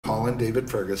Colin David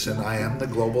Ferguson. I am the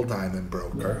Global Diamond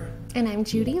Broker. And I'm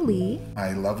Judy Lee.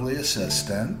 My lovely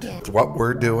assistant. Yeah. What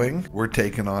we're doing, we're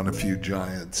taking on a few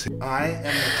giants. I am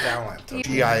the talent of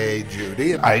GIA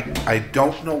Judy. I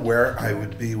don't know where I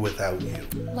would be without you.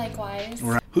 Likewise.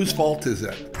 Right. Whose fault is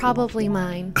it? Probably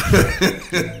mine.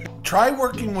 Try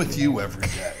working with you every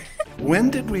day.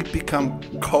 When did we become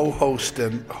co-host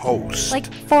and host?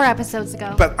 Like 4 episodes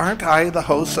ago. But aren't I the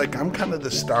host? Like, I'm kind of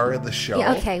the star of the show.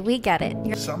 Yeah, okay, we get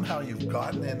it. Somehow you've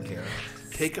gotten in here,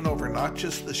 taken over not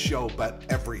just the show, but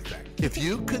everything. If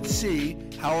you could see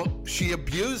how she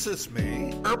abuses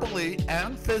me, verbally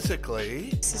and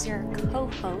physically. This is your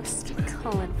co-host,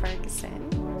 Colin Ferguson.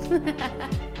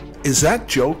 Is that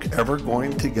joke ever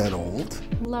going to get old?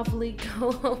 Lovely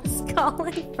co-host,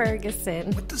 Colin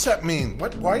Ferguson. What does that mean?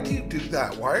 Why do you do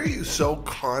that? Why are you so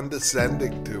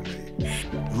condescending to me?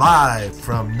 Live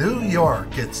from New York,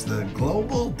 it's the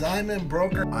Global Diamond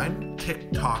Broker. I'm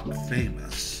TikTok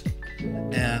famous.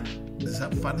 And is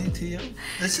that funny to you?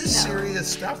 This is serious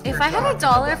stuff. If I had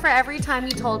 $1 for every time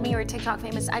you told me you were TikTok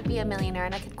famous, I'd be a millionaire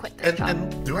and I could quit this job.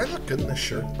 And do I look good in this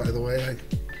shirt, by the way?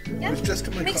 Yeah. It was just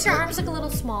in my Makes your arms look a little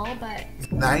small, but...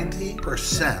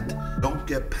 90% don't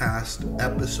get past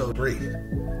episode 3.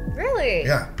 Really?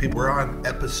 Yeah, people were on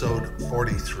episode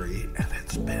 43, and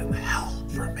it's been hell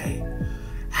for me.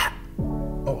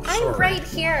 Oh, sorry. I'm right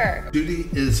here. Judy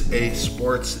is a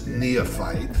sports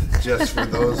neophyte, just for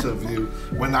those of you.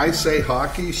 When I say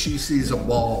hockey, she sees a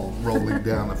ball rolling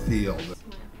down a field.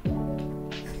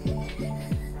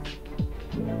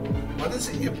 What is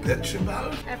it you bitch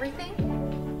about? Everything?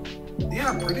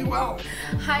 Yeah, pretty well.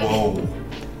 Hi. Whoa.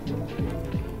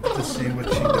 To see what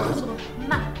she does.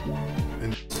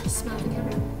 Smell the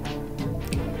camera.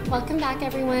 Welcome back,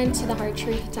 everyone, to the Hard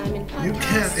Truth Diamond Podcast. You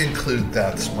can't include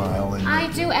that smile in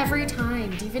I do every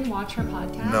time. Do you even watch her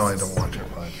podcast? No, I don't watch her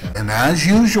podcast. And as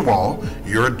usual,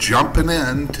 you're jumping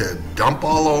in to dump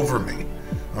all over me.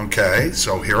 Okay,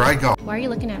 so here I go. Why are you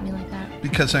looking at me like that?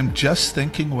 Because I'm just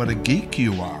thinking what a geek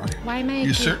you are. Why am I a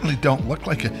You geek? certainly don't look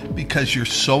like it because you're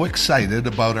so excited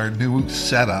about our new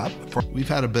setup. We've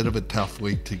had a bit of a tough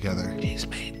week together. He's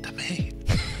mean to me.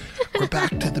 We're back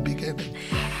to the beginning.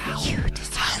 You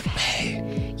deserve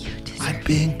it. You deserve I'm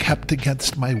being kept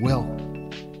against my will.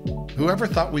 Whoever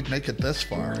thought we'd make it this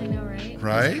far? I know, right?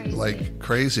 Right? Crazy. Like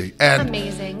crazy. And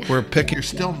amazing. We're picking. You're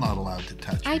still not allowed to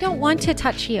touch I me. don't want to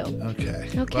touch you. Okay.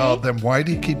 Okay. Well, then why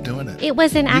do you keep doing it? It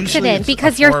was an Usually accident it's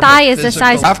because a your form thigh of is the physical-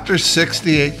 size. After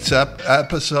 68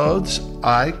 episodes,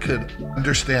 I could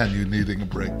understand you needing a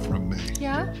break from me.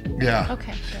 Yeah? Yeah.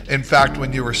 Okay, good. In fact,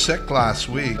 when you were sick last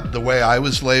week, the way I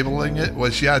was labeling it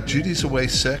was, yeah, Judy's away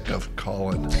sick of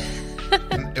Colin.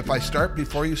 And if I start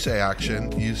before you say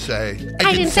action, you say,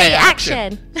 I didn't say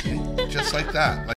action. Just like that.